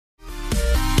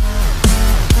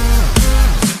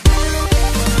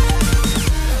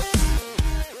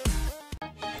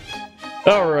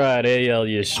Alright, hey all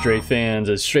you Stray fans,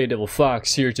 it's Stray Devil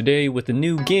Fox here today with a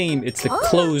new game. It's the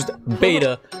closed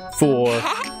beta for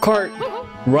Kart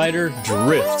Rider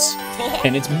Drifts.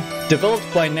 And it's developed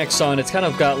by Nexon. It's kind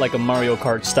of got like a Mario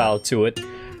Kart style to it.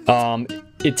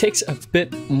 It takes a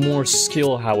bit more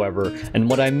skill, however, and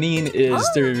what I mean is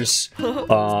there's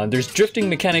drifting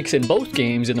mechanics in both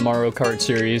games in the Mario Kart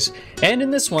series, and in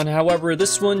this one. However,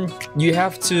 this one you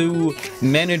have to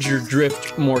manage your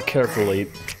drift more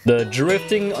carefully. The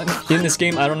drifting in this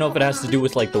game, I don't know if it has to do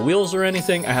with like the wheels or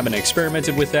anything. I haven't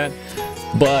experimented with that,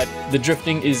 but the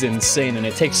drifting is insane and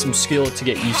it takes some skill to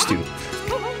get used to.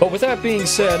 But with that being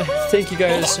said, thank you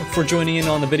guys for joining in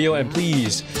on the video, and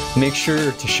please make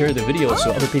sure to share the video so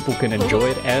other people can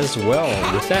enjoy it as well.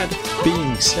 With that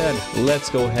being said, let's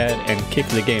go ahead and kick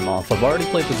the game off. I've already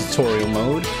played the tutorial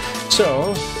mode,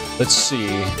 so let's see.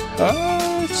 You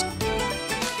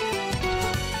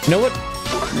know what?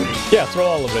 Yeah, throw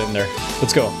all of it in there.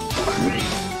 Let's go.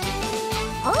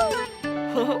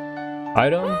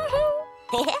 Item?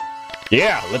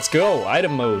 Yeah, let's go.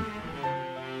 Item mode.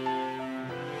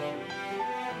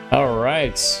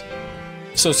 Alright,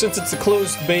 so since it's a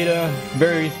closed beta,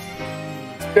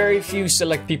 very few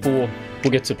select people will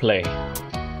get to play.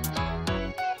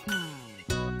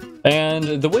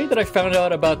 And the way that I found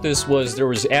out about this was there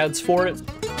was ads for it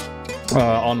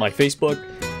on my Facebook,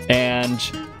 and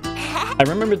I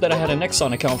remembered that I had a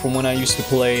Nexon account from when I used to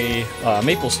play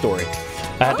MapleStory.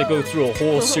 I had to go through a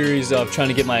whole series of trying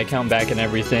to get my account back and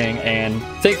everything, and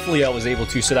thankfully I was able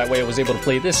to, so that way I was able to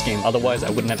play this game. Otherwise, I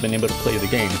wouldn't have been able to play the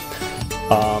game.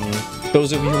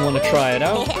 Those of you who want to try it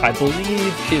out, I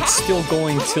believe it's still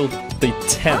going till the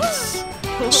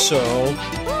 10th. So,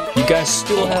 you guys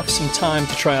still have some time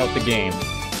to try out the game.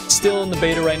 It's still in the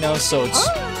beta right now, so it's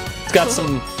got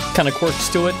some kind of quirks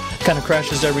to it. Kind of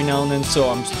crashes every now and then, so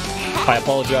I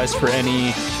apologize for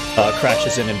any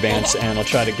crashes in advance, and I'll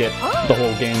try to get the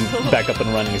whole game back up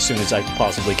and running as soon as I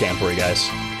possibly can for you guys.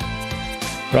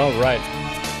 Alright.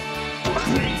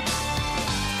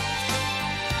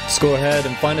 Let's go ahead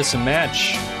and find us a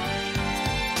match.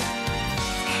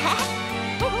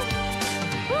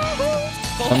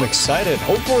 I'm excited.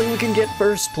 Hopefully we can get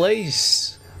first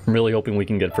place. I'm really hoping we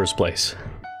can get first place.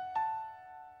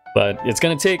 But it's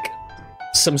gonna take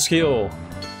some skill.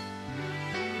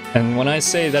 And when I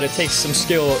say that it takes some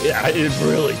skill, it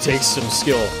really takes some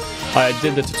skill. I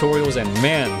did the tutorials and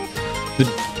man,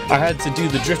 I had to do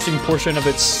the drifting portion of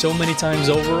it so many times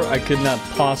over, I could not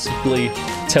possibly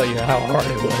tell you how hard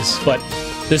it was. But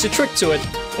there's a trick to it,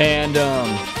 and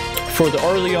for the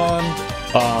early on,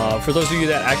 for those of you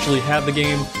that actually have the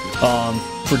game,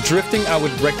 for drifting, I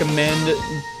would recommend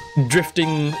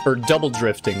drifting or double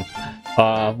drifting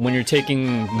when you're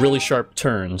taking really sharp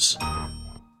turns.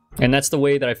 And that's the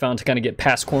way that I found to kind of get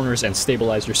past corners and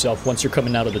stabilize yourself once you're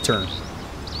coming out of the turn.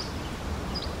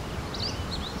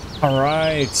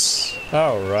 Alright.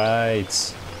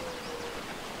 Alright.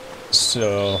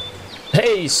 So...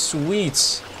 Hey,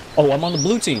 sweet! Oh, I'm on the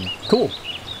blue team. Cool.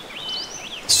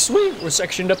 Sweet! We're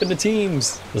sectioned up into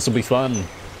teams. This will be fun.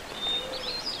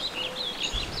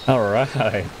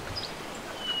 Alright.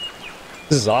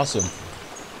 This is awesome.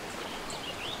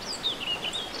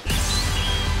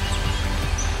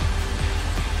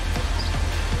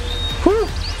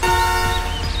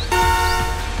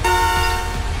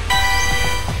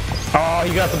 Oh,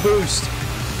 you got the boost.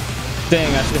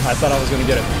 Dang, I thought I was gonna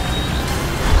get it.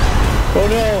 Oh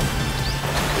no.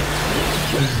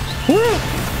 Woo!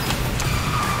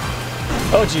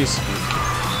 Oh jeez.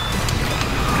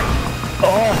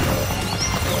 Oh.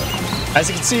 As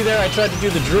you can see there, I tried to do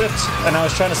the drift and I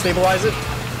was trying to stabilize it.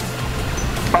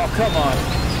 Oh, come on.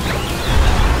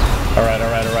 Alright,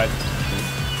 alright, alright.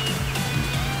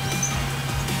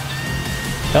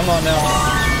 Come on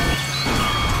now.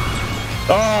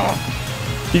 Oh,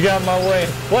 you got in my way.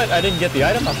 What? I didn't get the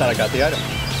item? I thought I got the item.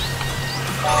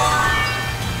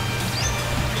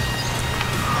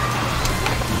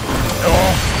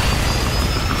 Oh.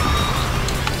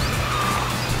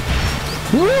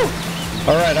 Woo!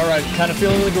 Alright, alright. Kind of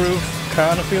feeling the groove.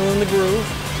 Kind of feeling the groove.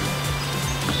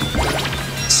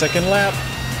 Second lap.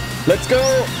 Let's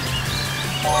go!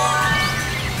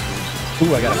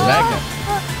 Ooh, I got a magnet.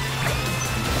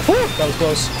 Woo! That was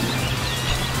close.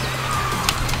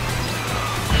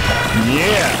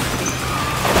 Yeah!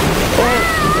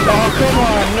 Oh, come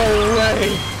on, no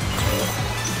way!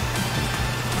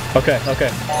 Okay,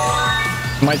 okay.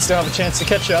 Might still have a chance to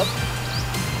catch up.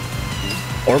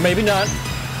 Or maybe not.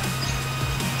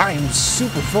 I am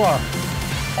super far.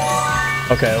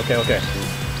 Okay, okay, okay.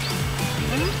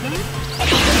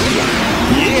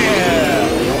 Yeah!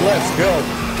 Let's go.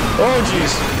 Oh,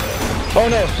 jeez. Oh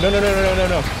no! No, no, no, no, no, no,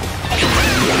 no.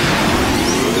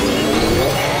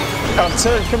 Oh,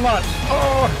 turn, come on.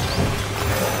 Oh!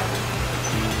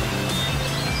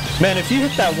 Man, if you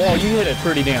hit that wall, you hit it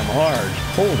pretty damn hard.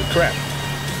 Holy crap.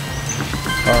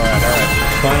 Alright, alright.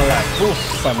 Final lap.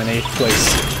 Oof, I'm in 8th place.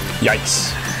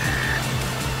 Yikes.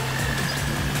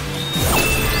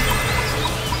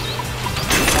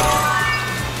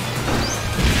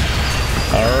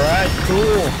 Alright,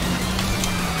 cool.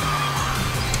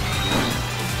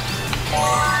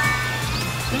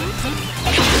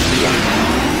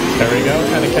 There we go,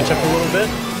 kind of catch up a little bit.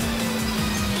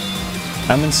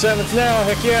 I'm in 7th now,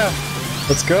 heck yeah.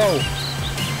 Let's go.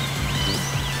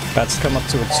 That's come up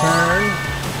to a turn.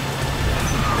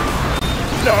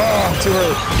 Oh, too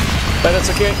early. But that's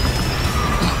okay.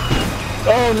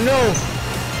 Oh no!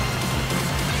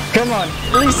 Come on,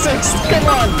 at least 6th, come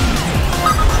on!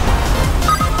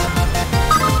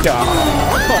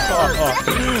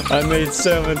 Oh, I made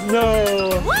 7th,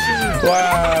 no!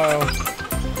 Wow!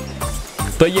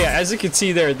 But yeah, as you can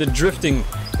see there, the drifting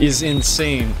is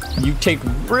insane. You take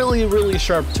really, really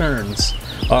sharp turns.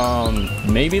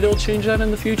 Maybe they'll change that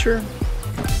in the future.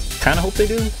 Kind of hope they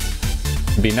do.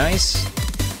 It'd be nice.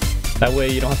 That way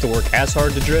you don't have to work as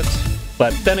hard to drift.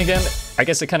 But then again, I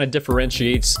guess it kind of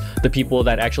differentiates the people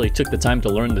that actually took the time to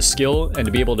learn the skill and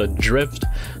to be able to drift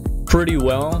pretty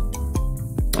well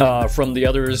from the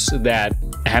others that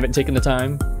haven't taken the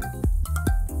time.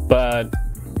 But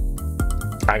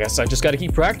I guess I just got to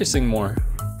keep practicing more.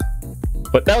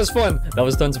 But that was fun. That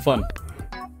was tons of fun.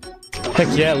 Heck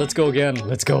yeah, let's go again.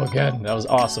 Let's go again. That was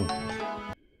awesome.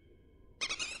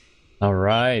 All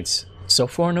right. So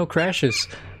far, no crashes.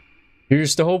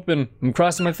 Here's to hoping. I'm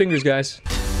crossing my fingers, guys.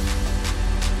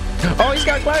 Oh, he's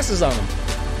got glasses on him.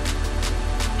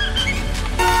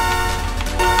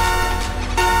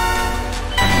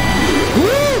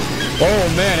 Woo! Oh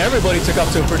man, everybody took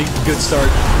off to a pretty good start.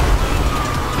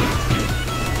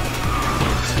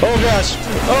 Oh gosh!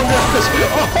 Oh gosh!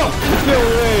 Oh, no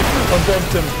way! I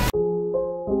bumped him.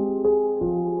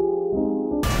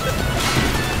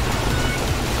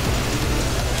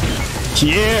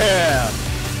 Yeah!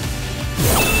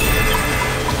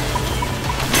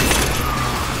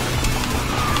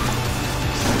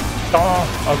 Oh,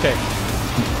 okay.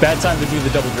 Bad time to do the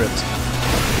double drift.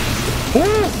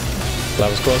 Woo! That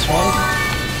was close one.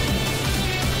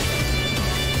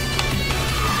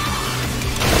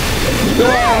 Oh!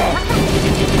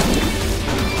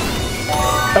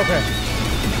 Okay.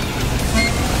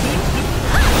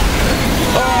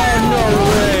 Oh, no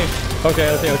way! Okay,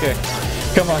 okay, okay.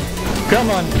 Come on.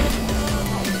 Come on.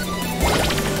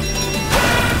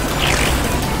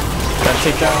 Gotta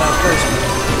take down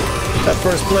that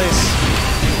first place.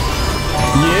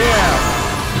 Yeah!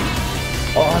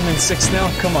 Oh, I'm in 6th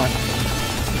now? Come on.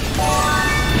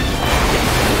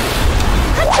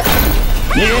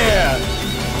 Yeah!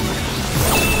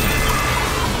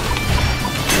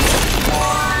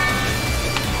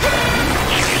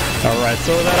 Alright,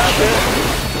 throw that out there.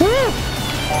 Woo!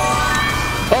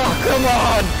 Oh, come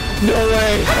on! No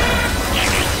way!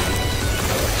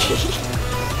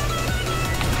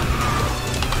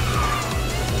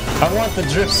 I want the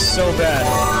drift so bad.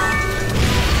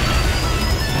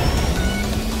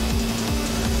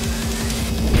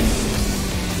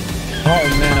 Oh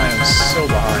man, I am so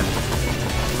behind.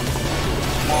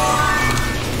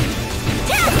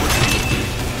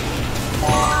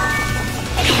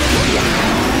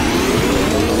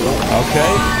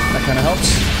 Okay, that kind of helps.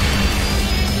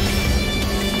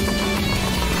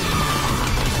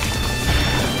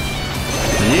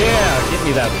 Yeah, give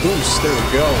me that boost. There we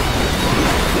go.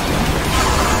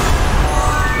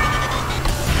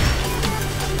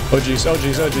 Oh geez, oh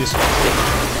geez, oh geez.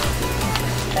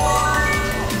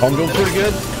 I'm doing pretty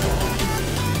good.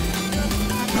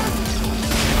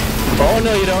 Oh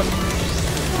no, you don't.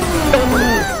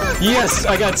 Yes,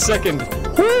 I got 2nd.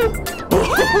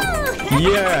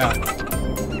 Yeah.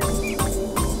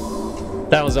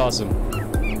 That was awesome.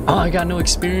 Oh, I got no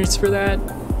experience for that.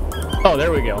 Oh,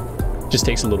 there we go. Just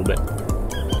takes a little bit.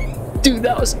 Dude,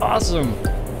 that was awesome.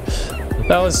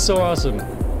 That was so awesome.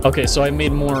 Okay, so I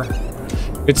made more.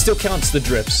 It still counts the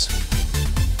drifts.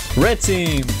 Red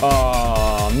team.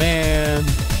 Oh man.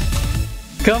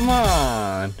 Come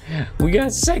on. We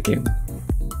got 2nd.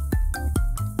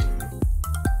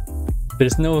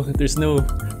 There's no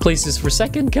places for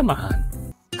 2nd. Come on.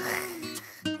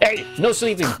 Hey, no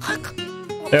sleeping.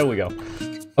 There we go.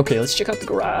 Okay, let's check out the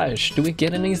garage. Do we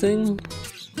get anything?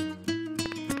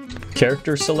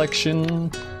 Character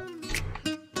selection.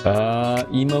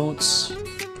 Emotes.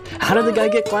 How did the guy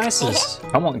get glasses?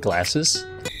 I want glasses.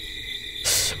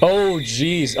 Oh,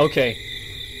 jeez. Okay.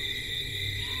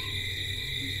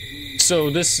 so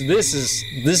this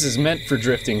is meant for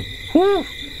drifting. Woo!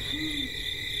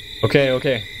 Okay,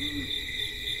 okay.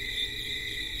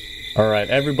 All right,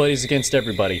 everybody's against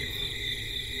everybody.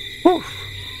 Woo!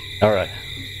 All right.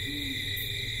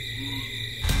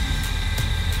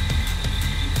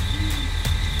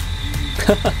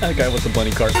 That guy with the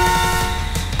bunny cart.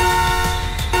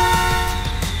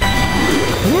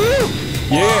 Woo!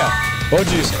 Yeah! Oh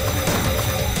jeez.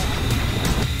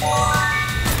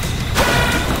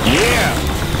 Yeah!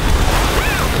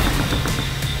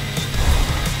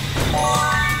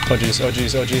 Oh jeez, oh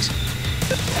jeez, oh jeez.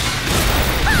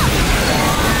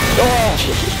 Oh!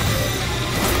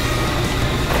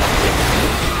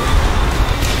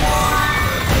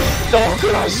 Oh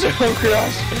gosh, oh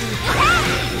gosh!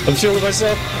 I'm shielding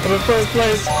myself. I'm in first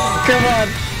place. Come on!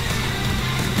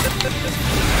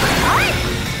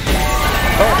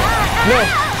 Oh no!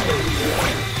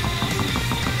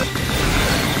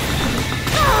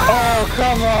 Oh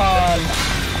come on!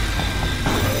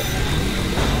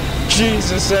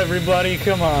 Jesus, everybody,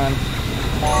 come on!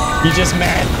 You just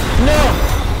mad? No!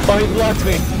 Oh, he blocked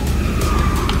me.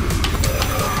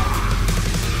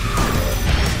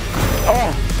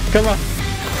 Oh, come on!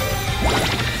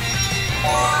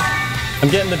 I'm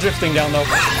getting the drifting down though.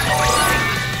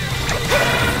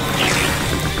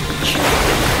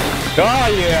 Oh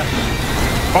yeah!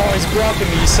 Oh, he's blocking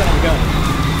me, you son of a gun.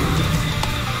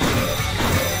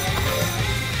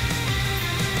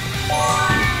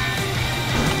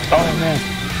 Oh man.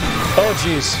 Oh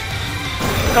jeez.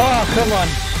 Oh, come on.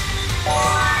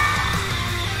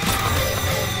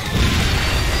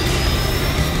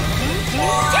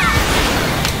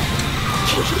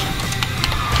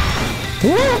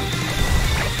 Woo!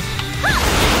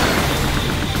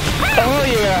 Oh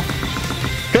yeah!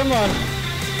 Come on!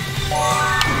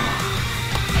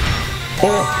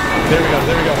 Oh, there we go,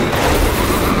 there we go.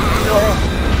 Oh,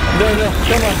 no, no,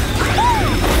 come on.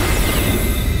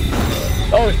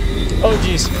 Oh, oh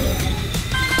jeez.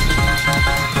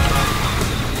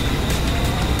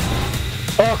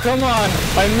 Oh, come on!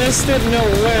 I missed it, no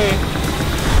way!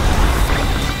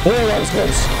 Oh, that was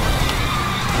close.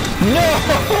 No!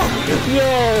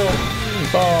 No!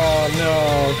 Oh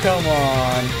no, come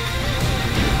on.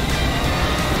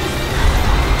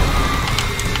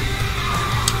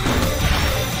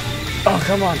 Oh,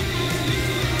 come on.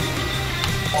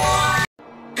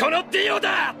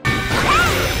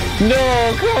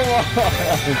 No, come on.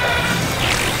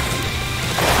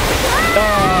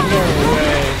 Oh, no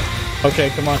way. Okay,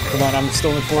 come on, come on. I'm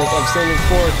still in fourth. I'm still in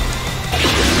fourth.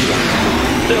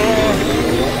 Oh.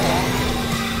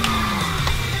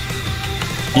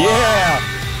 Yeah!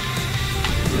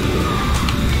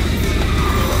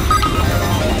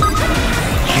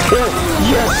 Oh,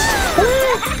 yes!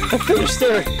 Oh, I finished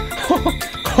third!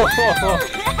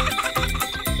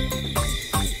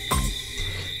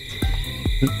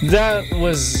 That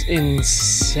was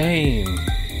insane.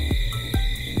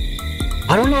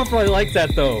 I don't know if I like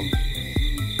that though.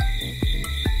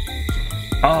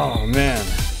 Oh man.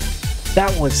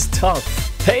 That was tough.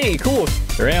 Hey, cool!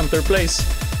 Here I am, third place.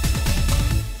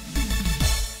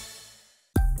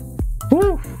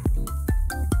 Woo!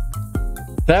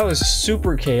 That was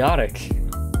super chaotic.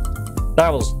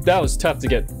 That was tough to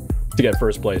get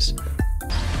first place.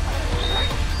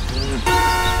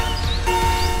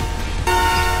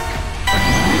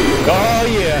 Oh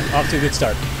yeah, off to a good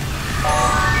start.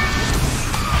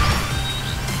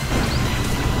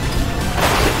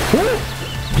 Woo!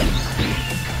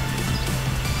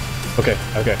 Okay,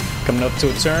 okay, coming up to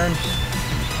a turn.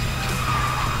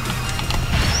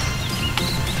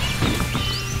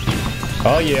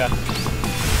 Oh yeah.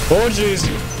 Oh jeez.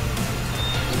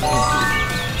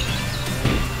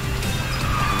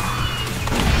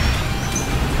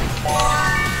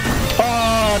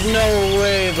 Oh no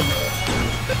way.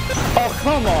 Oh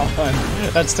come on.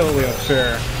 That's totally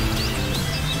unfair.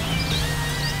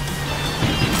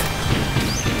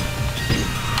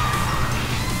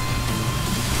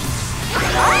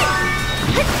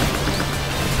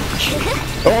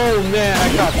 Oh man, I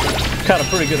caught a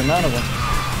pretty good amount of them.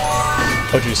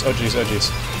 Oh jeez, oh jeez, oh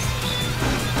jeez.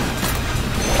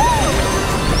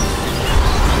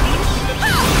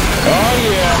 Oh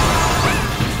yeah!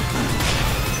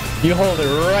 You hold it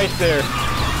right there.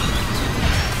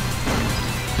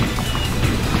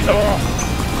 Oh!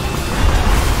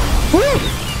 Woo!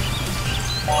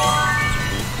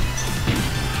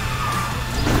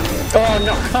 Oh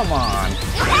no, come on!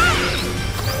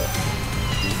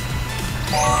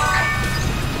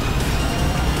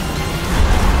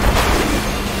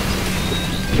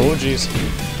 Oh jeez.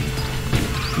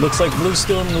 Looks like Blue's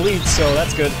still in the lead, so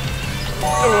that's good.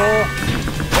 Oh.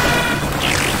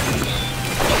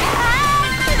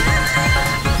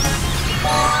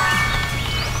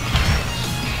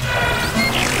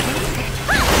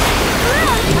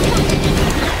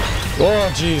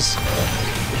 Oh, jeez.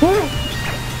 Woo.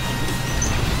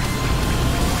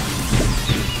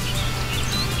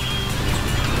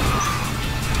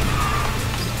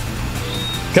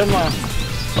 Come on.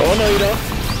 Oh, no, you don't.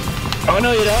 Oh,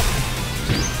 no, you don't.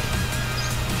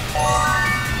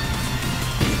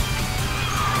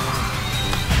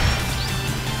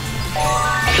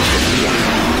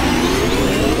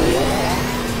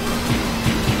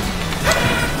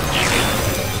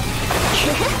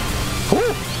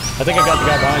 I think I got the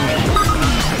guy behind me.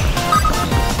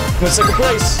 I'm in second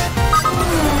place.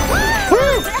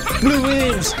 Woo! Blue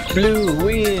wins! Blue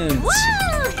wins!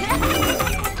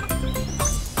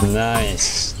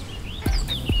 Nice.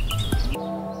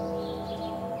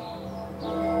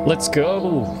 Let's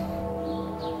go.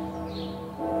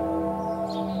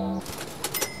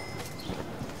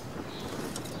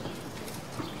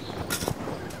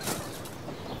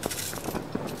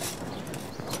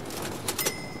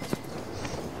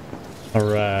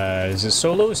 Alright, is it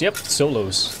solos? Yep,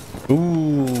 solos.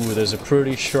 Ooh, there's a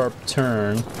pretty sharp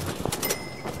turn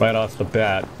right off the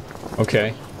bat.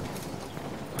 Okay.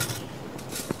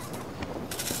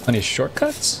 Any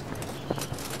shortcuts?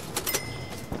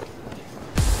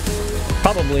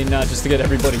 Probably not, just to get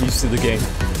everybody used to the game.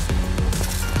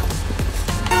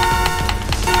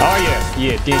 Oh yeah,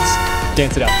 yeah,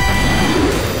 dance it out.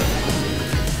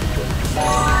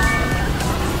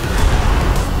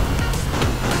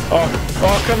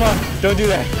 Oh, come on, don't do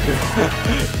that.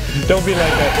 Don't be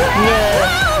like that.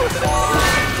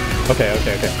 No. Okay.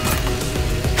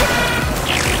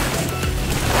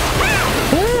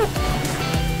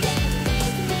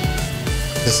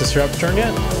 Is this a sharp turn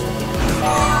yet?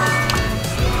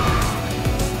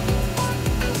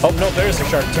 Oh, no, there's a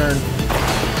sharp turn.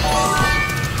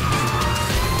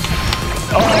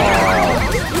 Oh!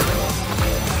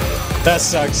 That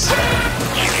sucks.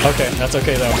 Okay, that's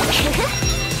okay, though.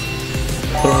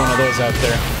 Throw one of those out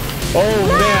there. Oh,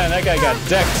 man, that guy got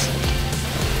decked.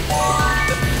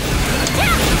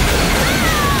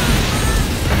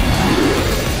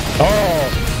 Oh,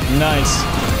 nice.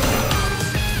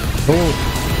 Ooh.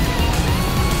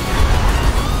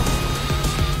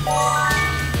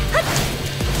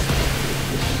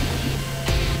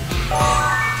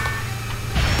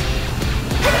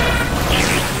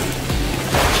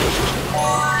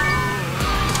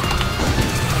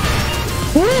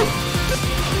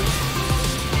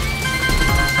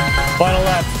 Final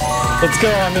lap. Let's go,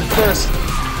 I'm in first.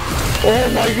 Oh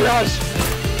my gosh.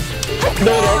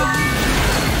 No.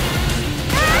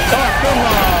 Oh, come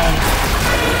on.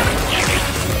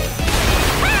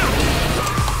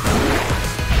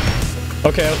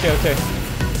 Okay.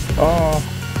 Oh.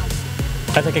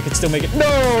 I think I could still make it.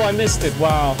 No, I missed it.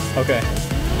 Wow. Okay.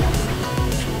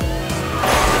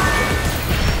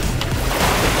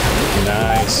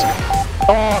 Nice.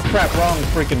 Oh, crap. Wrong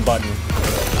freaking button.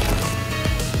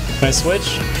 Can I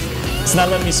switch? It's not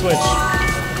letting me switch.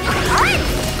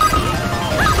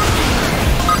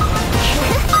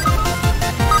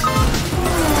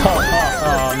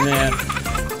 Oh, man.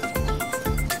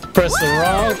 Press the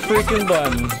wrong freaking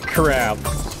button. Crap.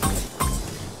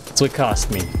 That's what cost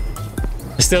me.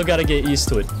 I still gotta get used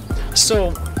to it.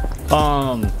 So,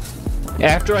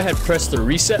 after I had pressed the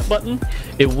reset button,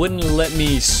 it wouldn't let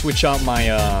me switch out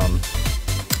my,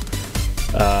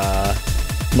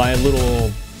 my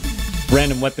little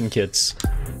random weapon kits.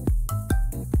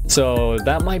 So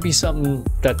that might be something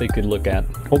that they could look at.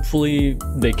 Hopefully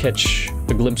they catch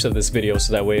a glimpse of this video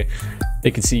so that way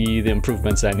they can see the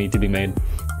improvements that need to be made.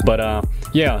 But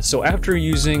yeah, so after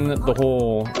using the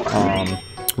whole the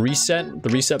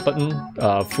reset button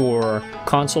for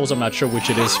consoles, I'm not sure which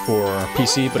it is for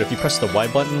PC, but if you press the Y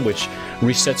button, which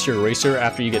resets your eraser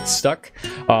after you get stuck,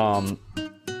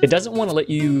 it doesn't want to let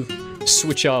you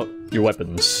switch out your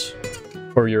weapons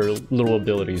or your little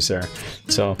abilities there.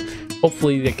 So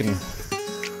hopefully they can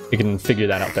figure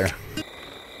that out there.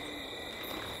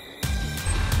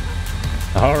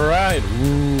 All right.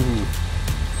 Ooh.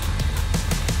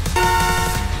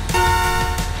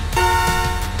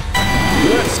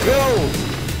 Let's go.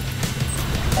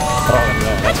 Oh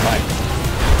no, that's mine.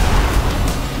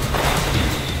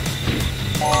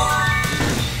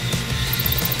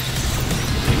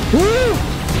 Woo!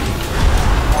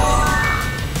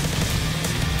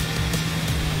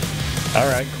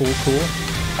 Alright, cool.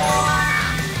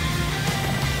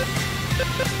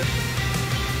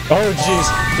 Oh jeez,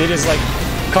 it is like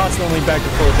constantly back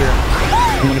and forth here.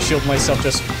 I'm gonna shield myself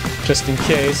just in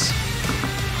case.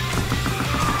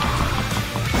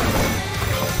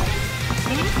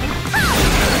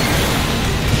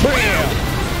 Bam!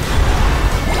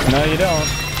 No, you don't.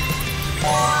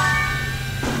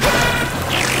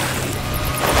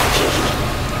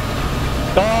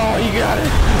 Oh, you got it!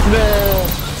 No!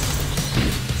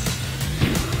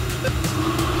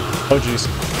 Oh, jeez.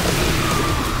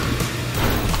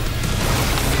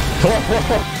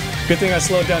 Good thing I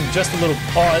slowed down just a little.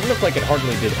 Oh, it looked like it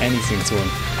hardly did anything to him.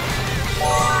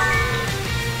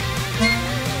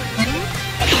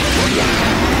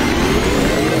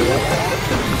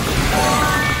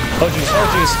 Oh, jeez. Oh,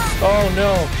 jeez. Oh,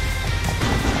 no.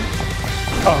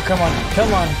 Oh, come on.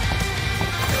 Come on.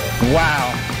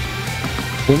 Wow.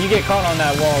 When you get caught on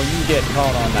that wall, you get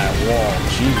caught on that wall.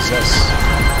 Jesus.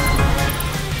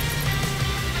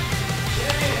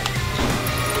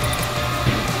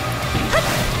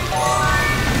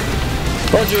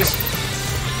 Oh, jeez.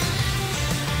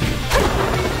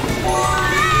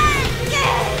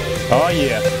 Oh,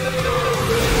 yeah.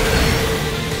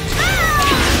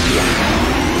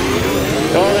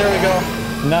 Oh, there we go.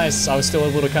 Nice. I was still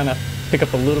able to kind of pick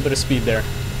up a little bit of speed there.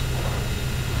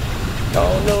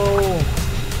 Oh, no.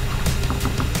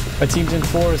 My team's in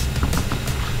fourth.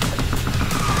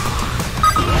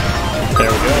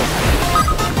 There we go.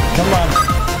 Come on.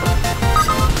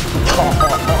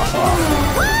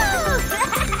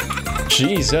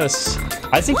 Jesus.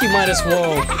 I think you might as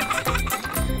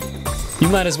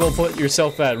well put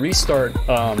yourself at restart,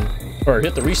 or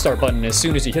hit the restart button as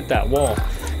soon as you hit that wall,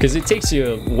 because it takes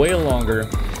you way longer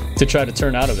to try to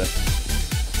turn out of it.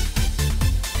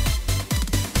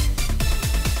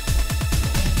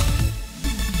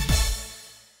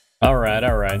 Alright,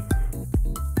 alright.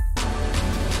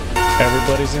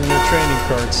 Everybody's in their training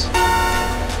carts.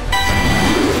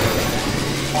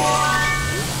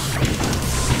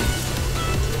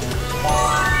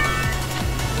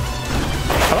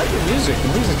 I like the music. The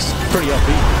music's pretty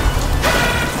upbeat.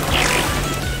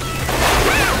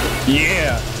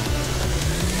 Yeah!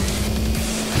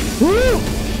 Woo!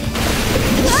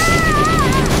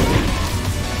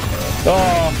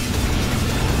 Oh!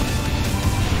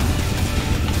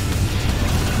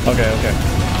 Okay, okay.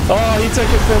 Oh, he took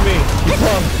it from me! You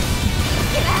bum!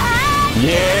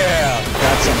 Yeah!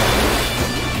 Got some.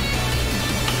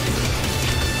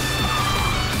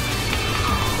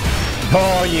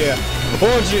 Oh, yeah!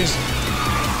 Oh, jeez!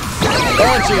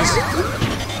 Oh, jeez!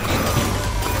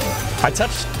 I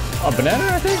touched a banana,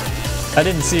 I think? I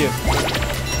didn't see it.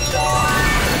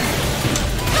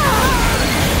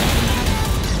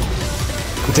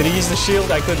 Did he use the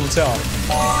shield? I couldn't tell.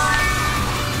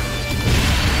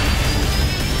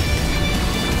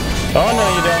 Oh, no,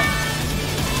 you don't.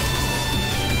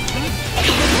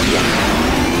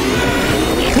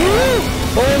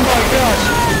 Oh, my gosh!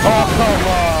 Oh, come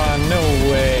on! No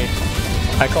way.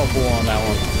 I call bull on that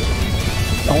one.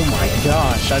 Oh my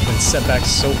gosh, I've been set back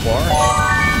so far.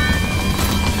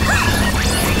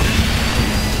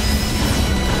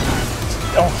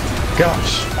 Oh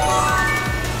gosh.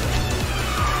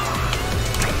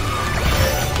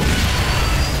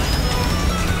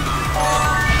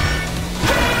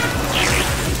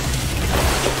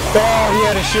 Oh, he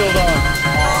had a shield on.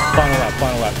 Final lap,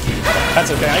 final lap.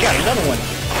 That's okay, I got another one.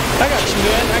 I got you,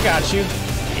 man, I got you.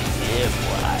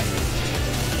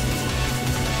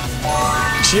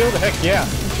 Shield? Heck yeah.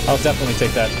 I'll definitely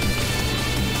take that.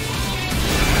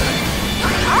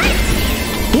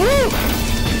 Woo!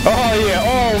 Oh yeah,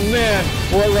 oh man.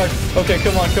 What luck. Okay,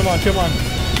 come on, come on, come on.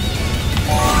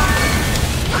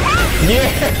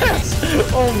 Yes!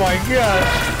 Oh my god.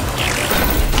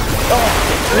 Oh,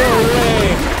 no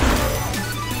way.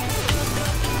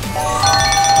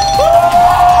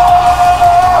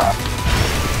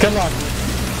 Come on.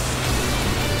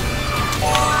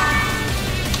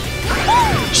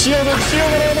 Shield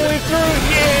it all the way through!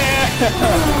 Yeah!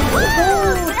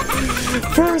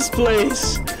 First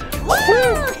place!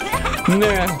 Woo!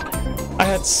 Man, I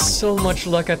had so much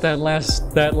luck at that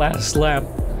last lap.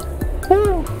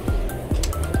 Woo!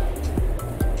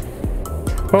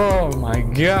 Oh my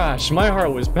gosh, my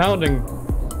heart was pounding.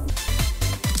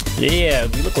 Yeah,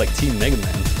 we look like Team Mega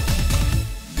Man.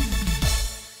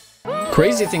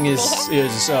 Crazy thing is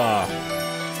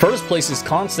first place is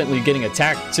constantly getting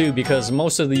attacked too, because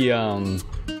most of the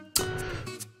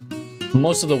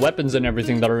weapons and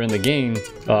everything that are in the game,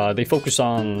 they focus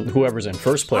on whoever's in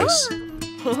first place.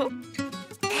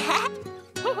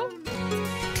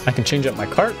 I can change up my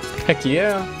cart. Heck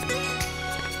yeah!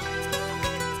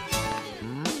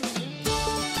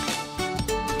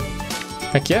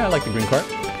 Heck yeah, I like the green cart.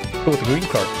 Go with the green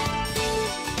cart.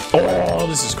 Oh,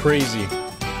 this is crazy.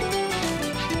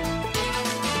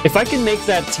 If I can make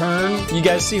that turn, you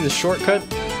guys see the shortcut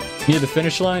near the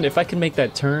finish line? If I can make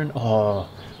that turn, I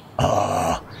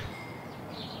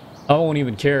won't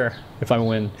even care if I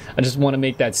win. I just want to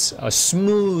make that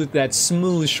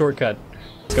smooth shortcut.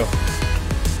 Let's go.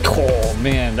 Oh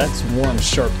man, that's one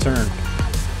sharp turn.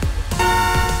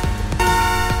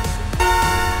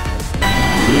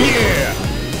 Yeah!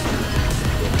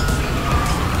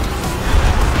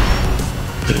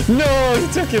 No, he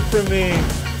took it from me.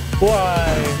 Why?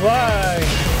 Why?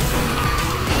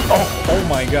 Oh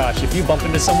my gosh, if you bump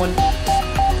into someone...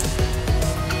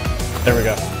 There we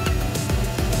go.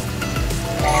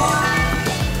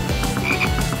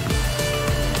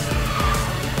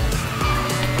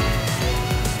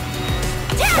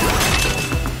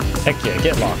 Heck yeah,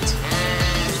 get locked.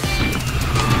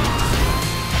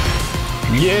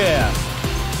 Yeah!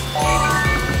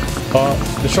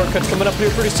 The shortcut's coming up here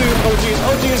pretty soon. Oh jeez,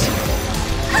 oh jeez!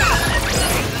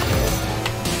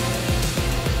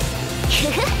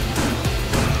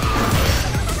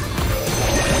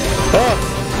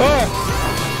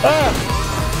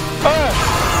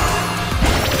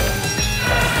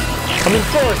 I'm in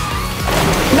fourth!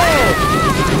 No!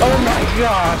 Oh my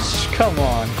gosh, come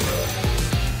on.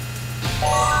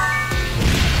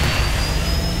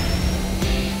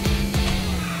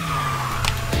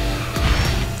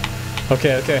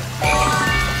 Okay, okay.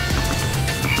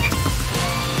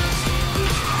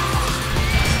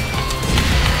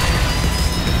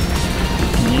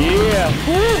 Yeah!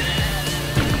 Woo!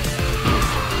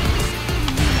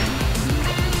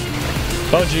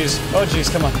 Oh jeez, oh jeez,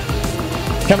 come on.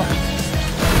 Come on.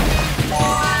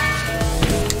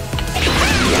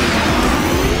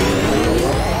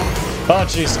 Oh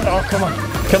jeez, oh come on,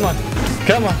 come on,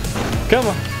 come on, come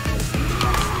on.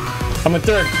 I'm in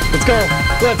third. Let's go.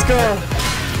 Let's go.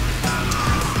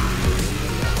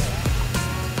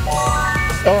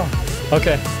 Oh,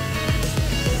 okay.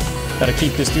 Gotta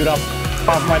keep this dude off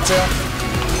my tail.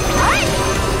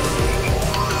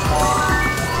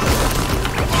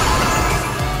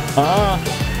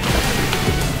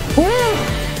 Woo!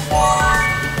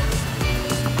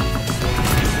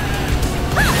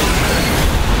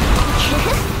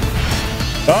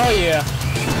 Oh yeah.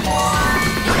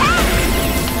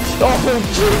 Oh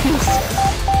jeez!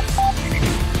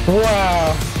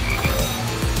 Wow!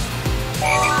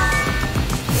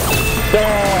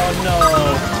 Oh no!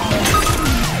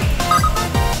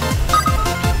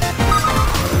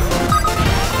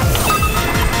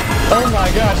 Oh my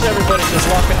gosh! Everybody's just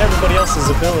locking everybody else's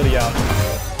ability out.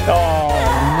 Oh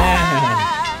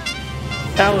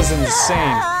man! That was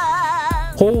insane.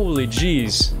 Holy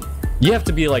jeez! You have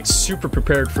to be like super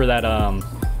prepared for that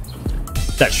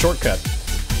that shortcut.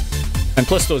 And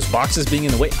plus those boxes being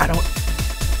in the way, I don't...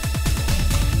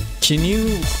 Can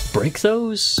you break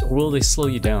those? Or will they slow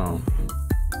you down?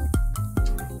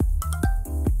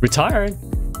 Retired?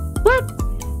 What?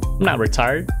 I'm not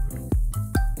retired.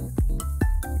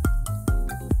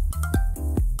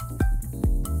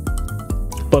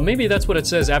 But maybe that's what it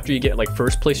says after you get like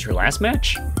first place your last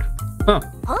match? Huh.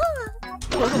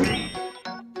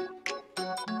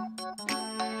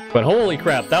 But holy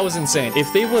crap, that was insane.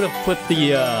 If they would have put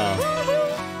the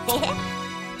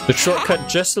shortcut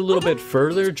just a little bit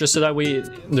further, just so that way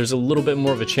there's a little bit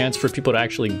more of a chance for people to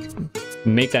actually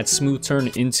make that smooth turn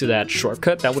into that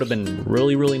shortcut, that would have been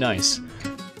really, really nice.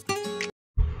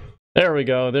 There we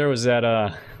go. There was that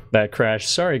that crash.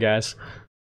 Sorry, guys.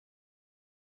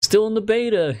 Still in the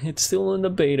beta. It's still in the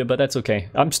beta, but that's okay.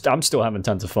 I'm still having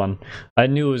tons of fun. I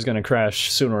knew it was gonna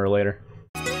crash sooner or later.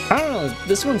 I don't know.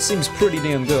 This one seems pretty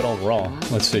damn good overall.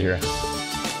 Let's see here.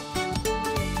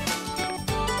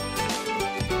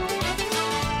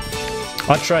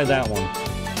 I'll try that one.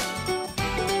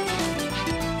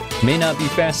 May not be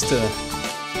fast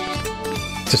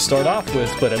to start off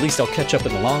with, but at least I'll catch up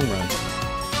in the long run.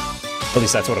 At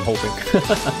least that's what I'm hoping.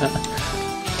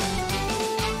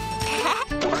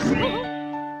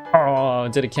 Oh,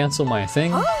 did it cancel my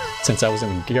thing? Since I was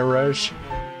in the garage?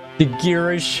 The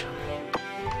garage?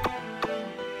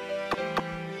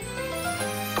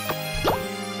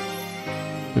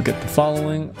 We get the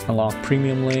following. Unlock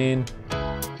premium lane.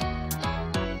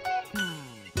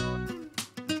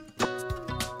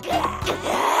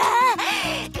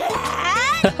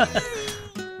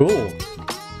 Cool.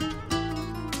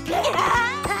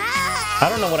 I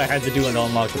don't know what I had to do to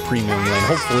unlock the premium lane.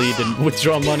 Hopefully it didn't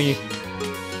withdraw money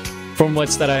from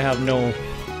what's that I have no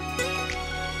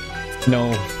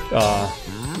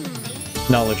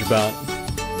knowledge about.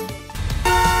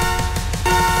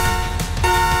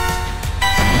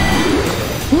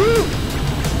 Woo!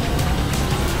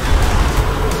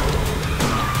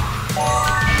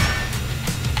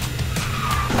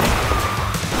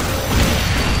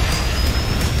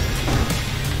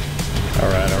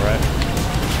 Alright, alright.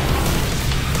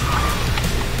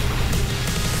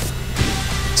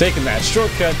 Taking that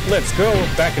shortcut. Let's go.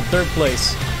 Back in third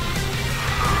place.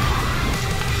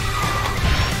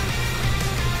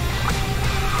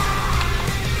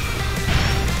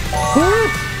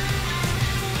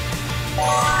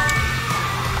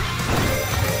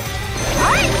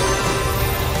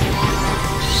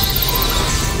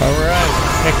 Alright,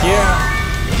 heck yeah.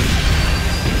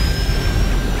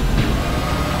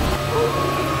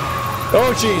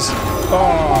 Oh jeez.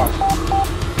 Oh.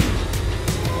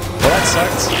 Well, that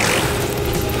sucks.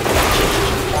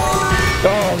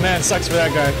 Oh man, sucks for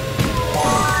that guy.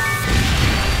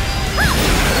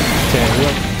 Okay,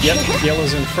 look. Yep,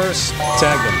 yellow's in first.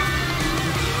 Tag him.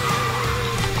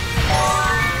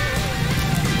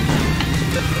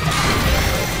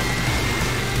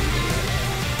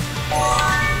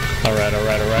 Alright,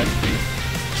 alright, alright.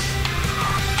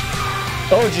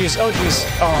 Oh jeez, oh jeez.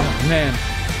 Oh man.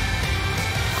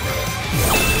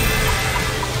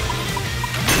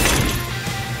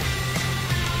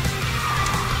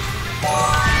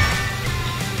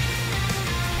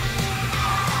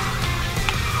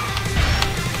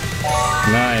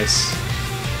 Nice.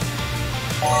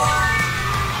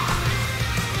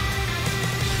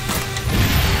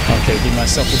 Okay, give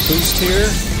myself a boost here.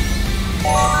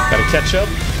 Gotta catch up.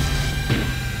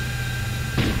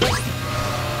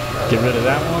 Get rid of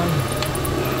that one.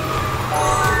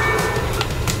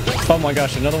 Oh my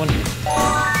gosh, another one.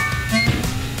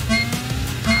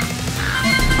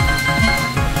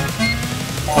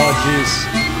 Oh jeez.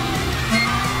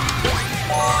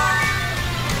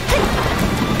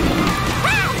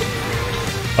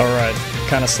 Alright,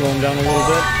 kind of slow him down a little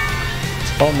bit.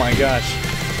 Oh my gosh.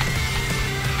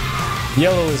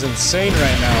 Yellow is insane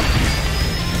right now.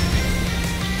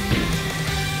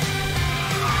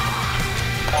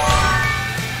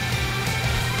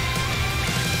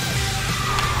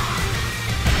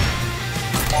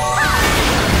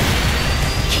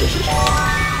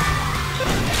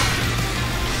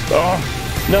 Oh,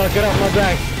 no, get off my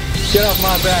back. Get off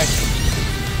my back.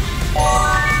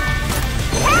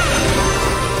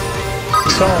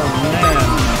 Oh, man.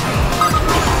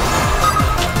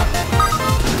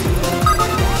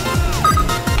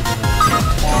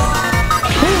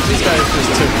 Whew, these guys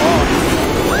just took off.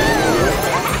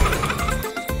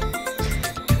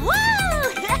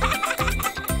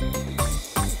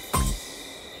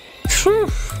 Whew.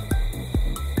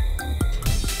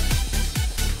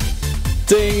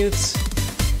 Dang it.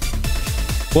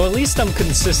 Well, at least I'm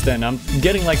consistent. I'm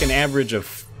getting like an average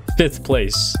of 5th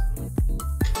place.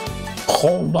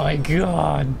 Oh my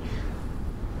god.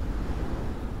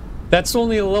 That's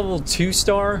only a level 2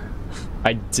 star?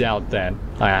 I doubt that.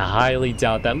 I highly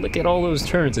doubt that. Look at all those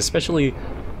turns, especially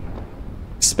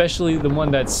the one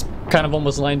that's kind of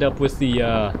almost lined up with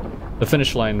the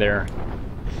finish line there.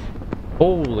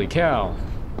 Holy cow.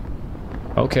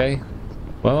 Okay.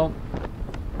 Well,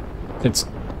 it's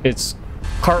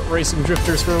kart racing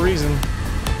drifters for a reason.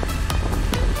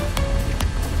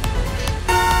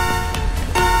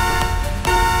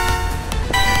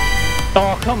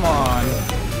 Oh, come on.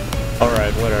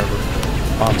 Alright, whatever.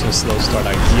 Off to a slow start,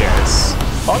 I guess.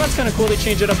 Oh, that's kind of cool. They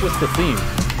change it up with the theme.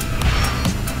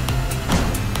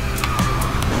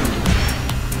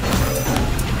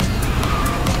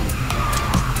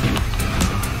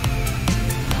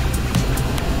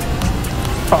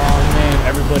 Oh, man.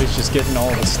 Everybody's just getting all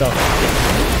the stuff.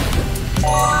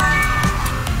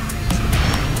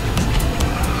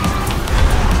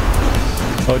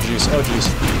 Oh, jeez. Oh, jeez.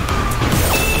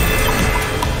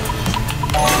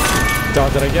 Oh,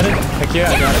 did I get it? Heck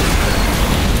yeah, I got it.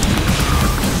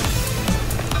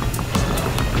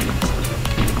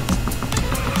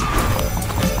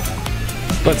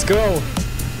 Let's go.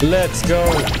 Let's go.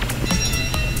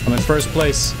 I'm in first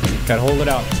place. Gotta hold it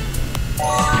out.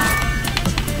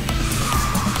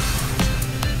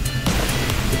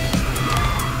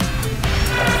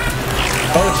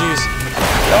 Oh, jeez.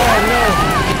 Oh, no.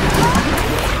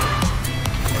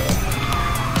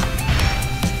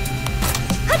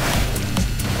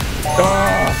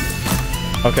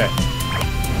 Oh. Okay.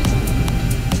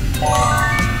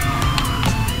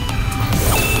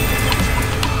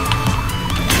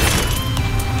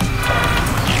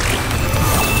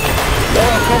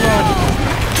 Oh, come on.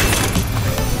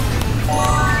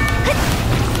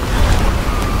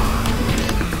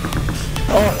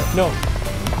 Oh, no.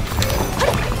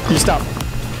 You stop.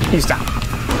 You stop.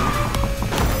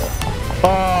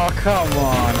 Oh, come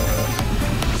on.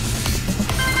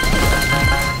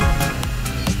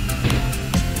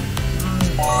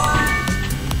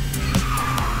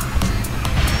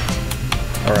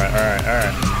 Alright, alright,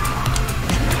 alright.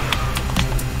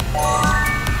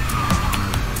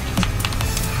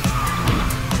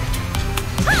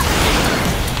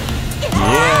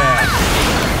 Yeah!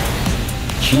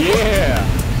 Yeah!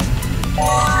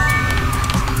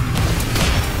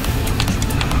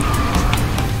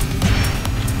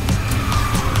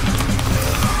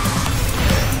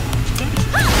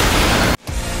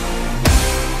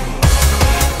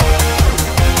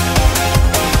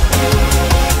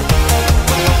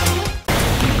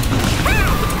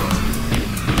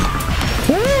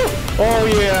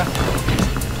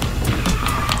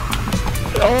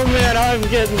 Oh man, I am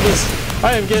getting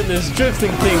this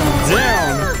drifting thing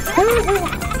down.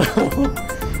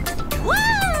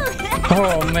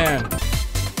 Oh man.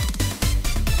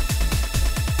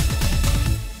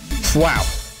 Wow.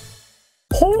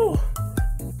 Oh.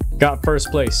 Got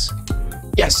first place.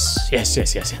 Yes.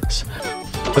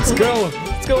 Let's go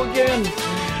again.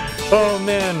 Oh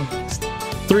man.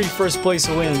 3 first place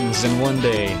wins in one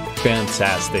day.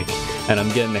 Fantastic. And I'm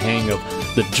getting the hang of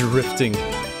the drifting.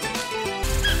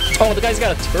 Oh, the guy's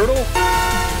got a turtle?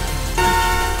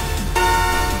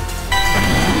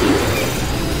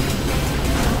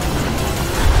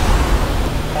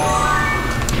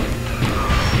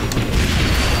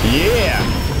 Yeah!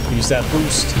 Use that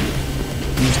boost.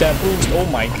 Use that boost. Oh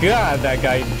my god, that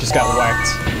guy just got whacked.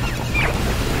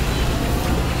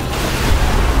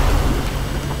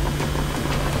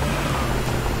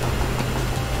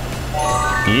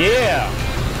 Yeah!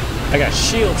 I got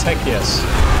shields, heck yes.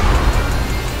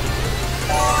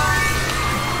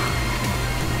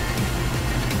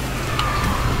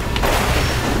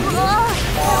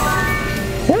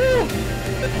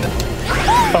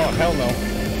 Oh, hell no.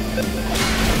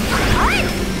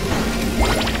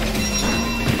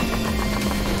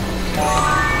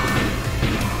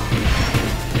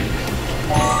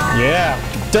 Yeah,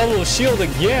 double shield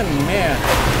again, man.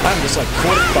 I'm just like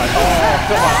fortified. Oh,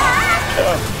 come on.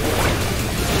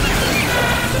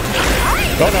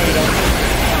 Oh, no, you don't.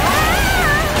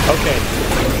 Okay.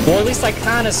 Well, at least I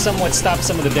kind of somewhat stopped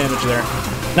some of the damage there.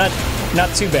 Not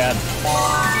too bad.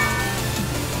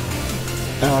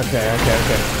 Okay.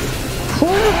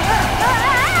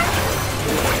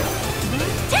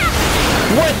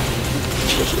 What?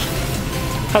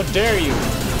 How dare you?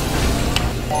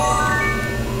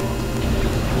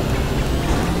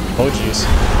 Oh jeez.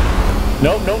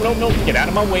 Nope. Get out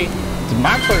of my way. It's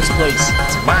my first place.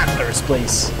 It's my first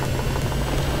place.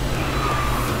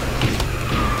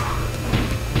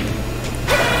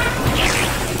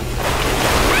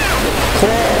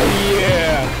 Oh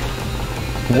yeah.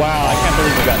 Wow, I can't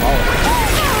believe I got all of it.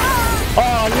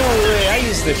 Oh, no way, I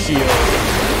used the shield.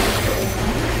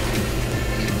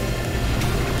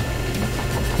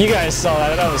 You guys saw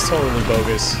that, that was totally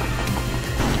bogus.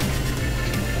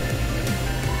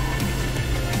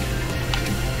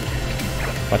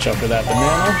 Watch out for that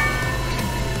banana.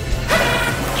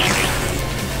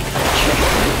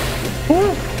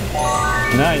 Woo.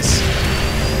 Nice.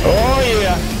 Oh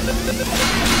yeah.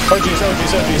 Oh jeez.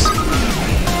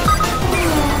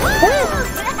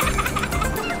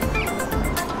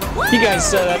 You guys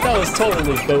saw that. That was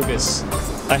totally bogus.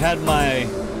 I had my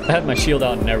shield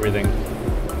out and everything.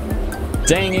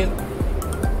 Dang it.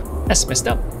 That's messed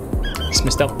up.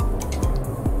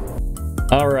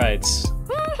 All right.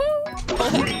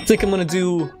 I think I'm gonna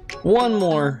do one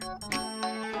more,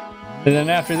 and then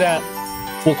after that,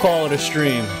 we'll call it a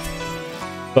stream.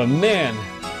 But man,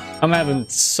 I'm having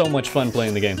so much fun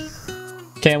playing the game.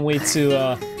 Can't wait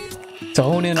to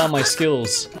hone in on my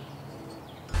skills.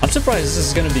 I'm surprised this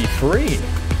is gonna be free.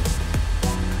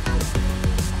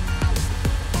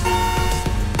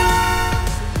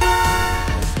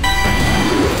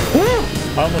 Woo!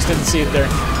 I almost didn't see it there.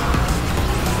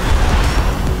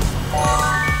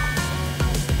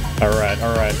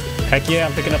 All right. Heck yeah,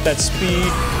 I'm picking up that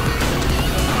speed.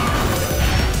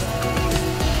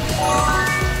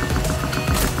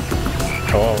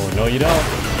 Oh, no you don't.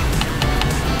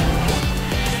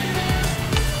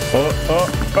 Oh.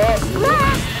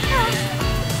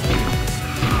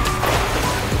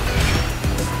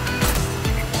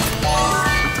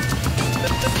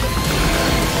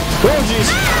 Oh, jeez.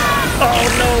 Oh,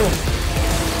 no.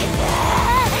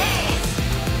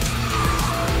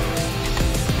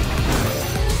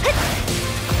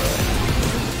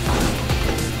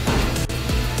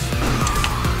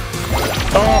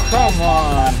 Oh, come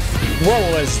on. What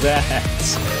was that?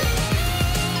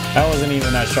 That wasn't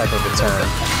even that sharp of a turn.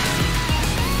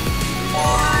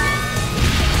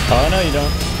 Oh, no, you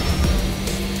don't.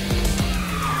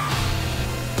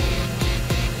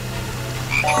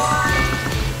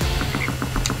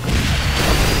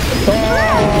 Oh,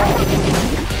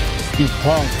 you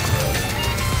punk.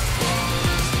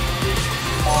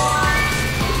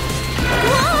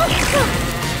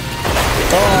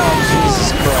 Oh,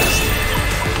 Jesus Christ.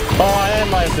 Oh, and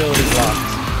my ability's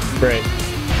locked. Great.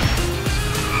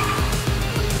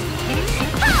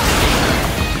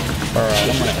 Alright,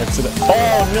 I'm gonna exit it.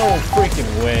 Oh, no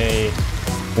freaking way.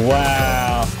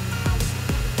 Wow.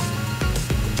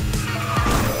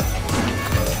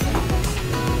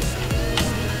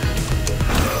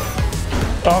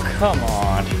 Oh, come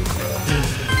on.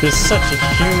 There's such a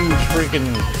huge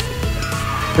freaking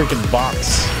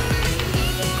box.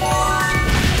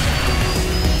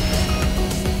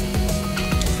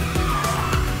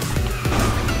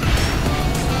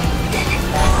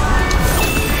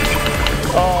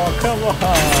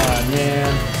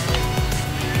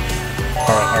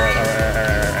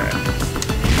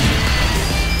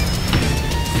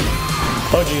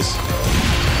 Oh jeez.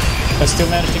 I still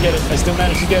managed to get it. I still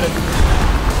managed to get it.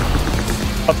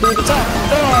 Up through the top.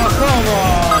 Oh, come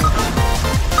on.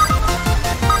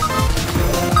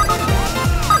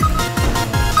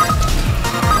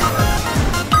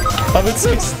 I'm at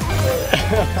 6th.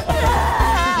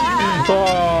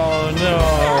 Oh no.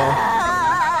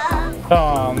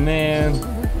 Oh man.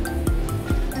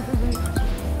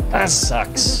 That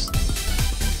sucks.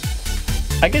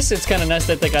 I guess it's kind of nice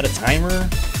that they got a timer.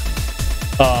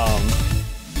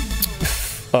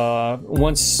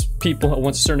 Once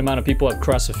a certain amount of people have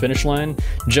crossed the finish line,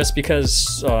 just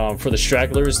because for the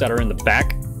stragglers that are in the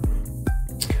back,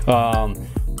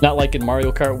 not like in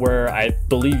Mario Kart where I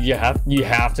believe you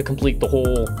have to complete the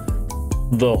whole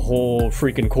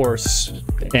freaking course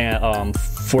and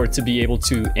for it to be able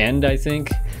to end, I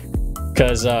think,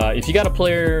 because if you got a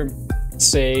player,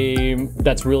 say,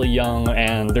 that's really young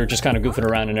and they're just kind of goofing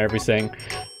around and everything,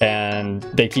 and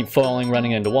they keep falling,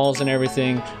 running into walls and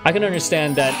everything, I can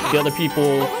understand that the other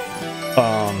people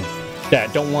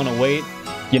that don't want to wait,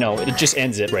 you know, it just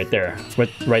ends it right there,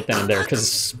 right then and there,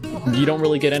 because you don't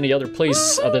really get any other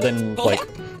place other than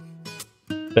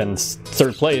than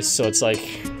 3rd place. So it's like,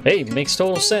 hey, makes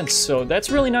total sense. So that's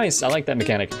really nice. I like that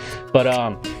mechanic. But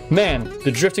man,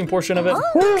 the drifting portion of it,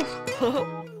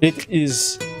 it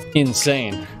is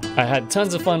insane. I had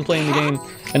tons of fun playing the game,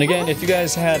 and again, if you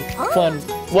guys had fun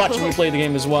watching me play the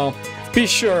game as well, be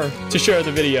sure to share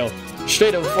the video.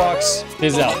 Straight Up Fox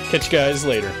is out. Catch you guys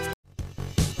later.